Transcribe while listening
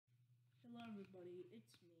everybody,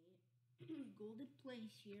 it's me,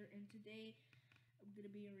 GoldenPlayz here, and today I'm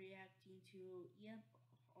gonna be reacting to,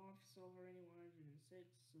 Officer 106,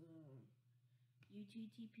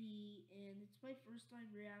 UTTP, and it's my first time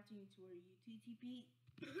reacting to a UTTP,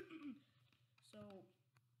 so,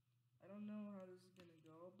 I don't know how this is gonna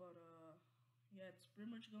go, but, yeah, it's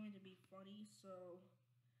pretty much going to be funny, so,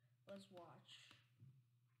 let's watch.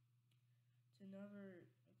 It's another,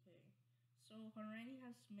 okay. So, Harani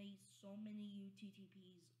has made so many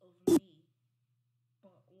UTTPs of me,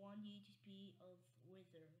 but one UTTP of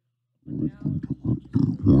Wither. But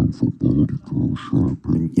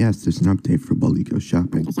now yes, there's an update for Bully Go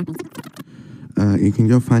Shopping. You can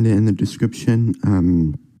go find it in the description.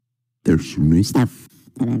 There's some new stuff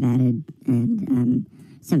that I've added, and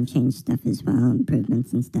some changed stuff as well,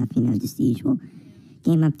 improvements and stuff, just the usual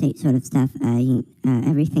game update sort of stuff.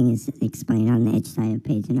 Everything is explained on the Edge side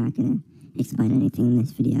page. I'm not going to explain anything in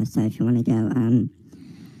this video, so if you want to go,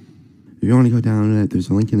 down it, there's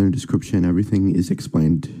a link in the description. Everything is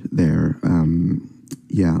explained there.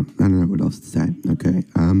 Yeah, I don't know what else to say. Okay,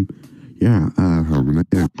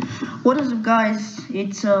 what is up, guys?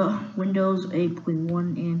 It's Windows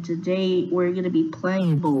 8.1, and today we're gonna be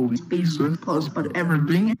playing Baldi's Basics Plus, but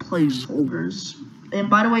everything placeholders. And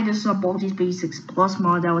by the way, this is a Baldi's Basics Plus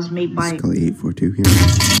mod that was made by Scully842 here.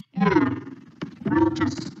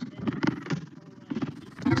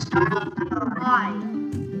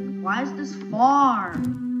 Why is this far? Come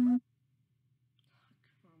on,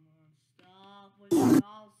 stop with your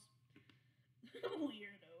house.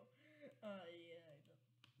 Weirdo.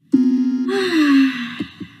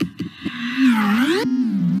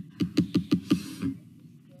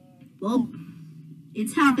 Well,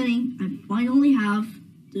 it's happening. I finally have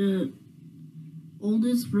the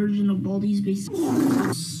oldest version of Baldi's Basics.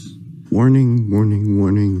 Warning, warning,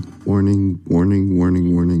 warning, warning, warning,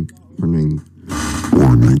 warning, warning, warning.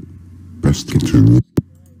 Warning. Best continue.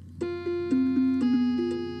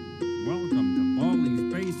 Welcome to Baldi's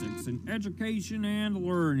Basics in Education and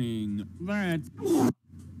Learning. That's...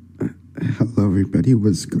 Hello everybody,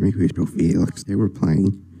 what's going on? Felix. They were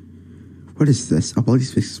playing. What is this? A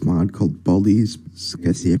Baldi's Basics mod called Baldi's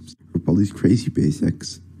or Baldi's Crazy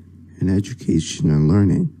Basics in Education and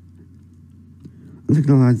Learning. I'm not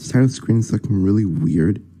gonna lie, the title screen's looking really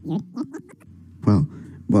weird. Well,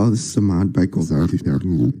 this is a mod by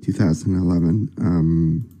GoldenPlayz 2011.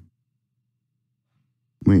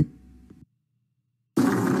 Wait.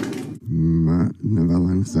 Novella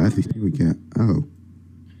and Safi, we get, oh.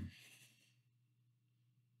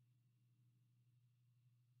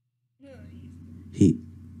 He.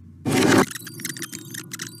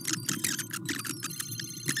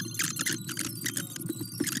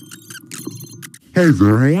 Hey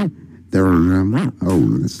there,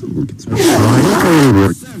 this little gets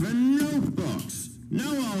 7 notebooks.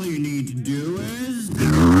 Now all you need to do is...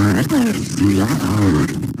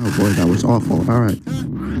 Oh boy, that was awful. Alright. All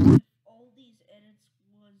these edits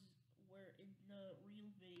were in the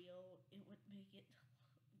real video, it would make it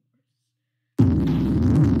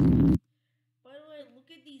worse. By the way,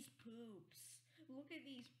 look at these poops. Look at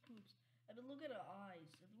these poops. I mean, look at the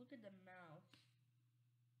eyes. And look at the mouth.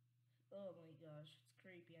 Oh my gosh, it's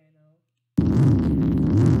creepy, I know.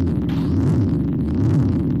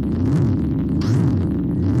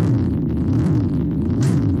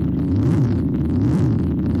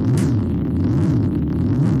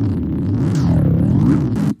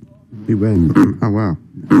 We win. Oh wow.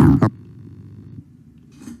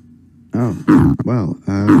 Oh well.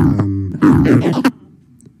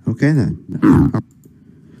 Okay then.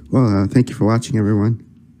 Well, thank you for watching, everyone.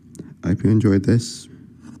 I hope you enjoyed this.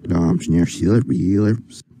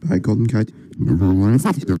 By Golden Kite number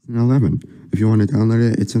 111. If you want to download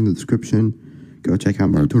it, it's in the description. Go check out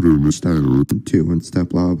my step 2 and step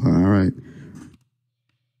blah blah. Alright.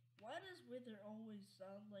 Why does Wither always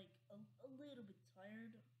sound like a little bit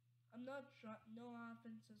tired? I'm not no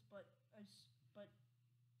offenses, but it's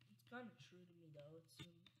kind of true to me though. It's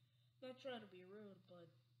not trying to be rude, but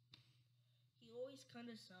he always kind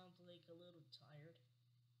of sounds like a little tired.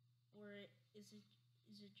 Or is it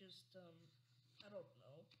just I don't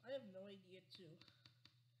know. I have no idea too.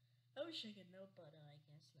 I wish I could know, but I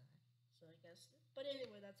guess not. So I guess, but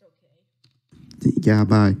anyway, that's okay. Yeah,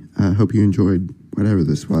 bye. I hope you enjoyed whatever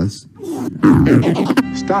this was.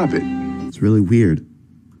 Stop it. It's really weird.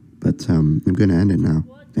 But I'm gonna end it now.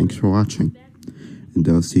 Thanks for watching. And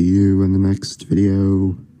I'll see you in the next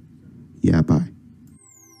video. Yeah, bye.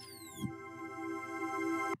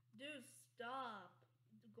 Dude, stop.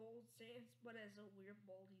 The gold sands, but as a weird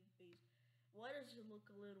Baldi face. Why does it look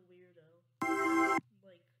a little weirdo?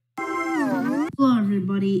 Like Hello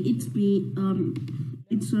everybody, it's me,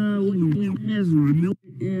 it's Ezra,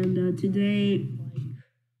 and today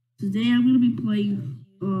I'm gonna be playing,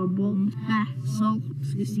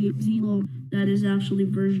 Zero, that is actually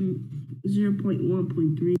version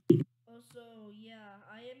 0.1.3. Also, yeah,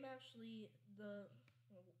 I am actually the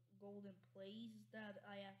GoldenPlayz that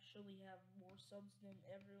I actually have more subs than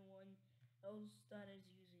everyone else that is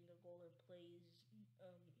using the GoldenPlayz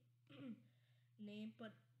name,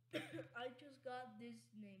 but I just got this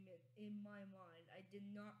name in my mind. I did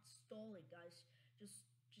not stall it, guys.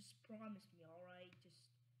 Just promise me, all right?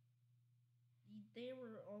 There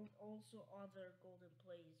were also other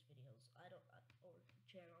GoldenPlayz videos. Or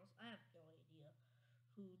channels. I have no idea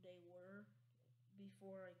who they were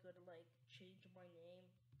before I could like change my name.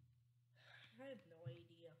 I have no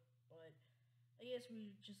idea, but I guess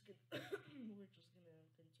we're just gonna we're just gonna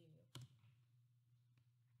continue.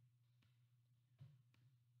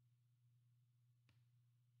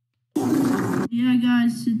 Yeah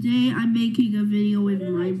guys, today I'm making a video with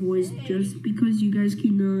my voice just because you guys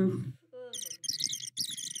can, Oh my.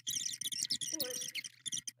 What?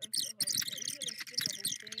 I'm so hard. Are you gonna skip the whole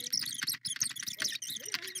thing? Like,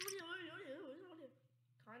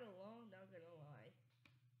 kind of long, not gonna lie.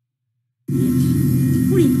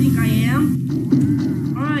 what do you think I am?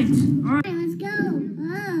 Alright. Let's go.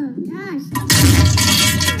 Oh, gosh.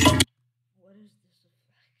 What is this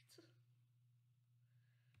effect?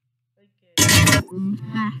 Okay.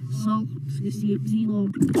 Zero.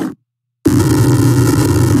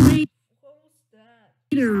 What was that?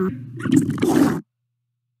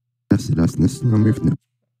 Das nächste Mal mit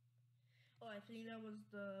Oh, I think that was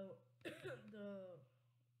the the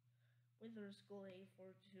Wither School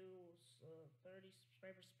A42's 30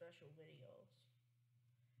 subscriber special videos.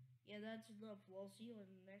 Yeah, that's enough. We'll see you in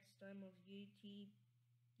the next time of YTP,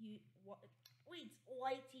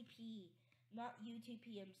 not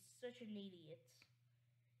UTP. I'm such an idiot.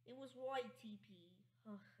 It was YTP.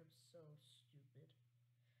 Ugh, I'm so stupid.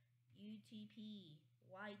 UTP,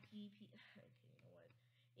 YTP. Okay, you know what?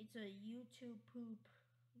 It's a YouTube poop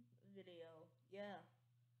video. Yeah.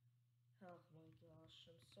 Oh my gosh,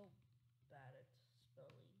 I'm so bad at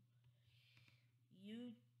spelling.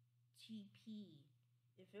 UTP.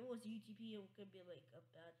 If it was UTP, it could be like a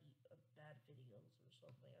bad videos or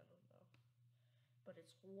something. I don't know. But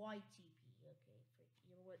it's YTP. Okay, you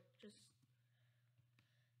know what?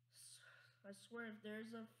 I swear, if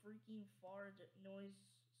there's a freaking fart noise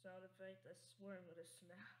sound effect, I swear I'm gonna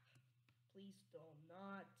snap. Please don't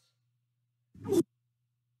not.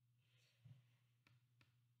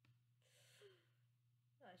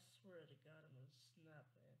 I swear to God, I'm gonna snap,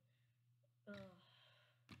 man. Ugh.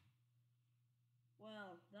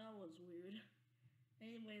 Well, that was weird.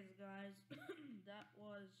 Anyways, guys, that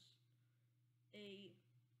was a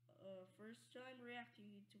first time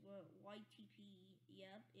reacting to a YTP.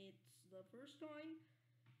 Yep, it's the first time.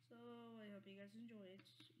 So I hope you guys enjoy it.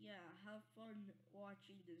 Yeah, have fun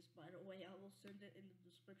watching this. By the way, I will send it in the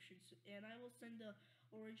description, and I will send the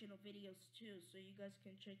original videos too, so you guys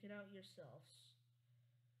can check it out yourselves.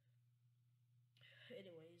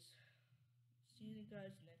 Anyways, see you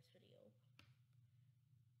guys next video.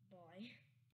 Bye.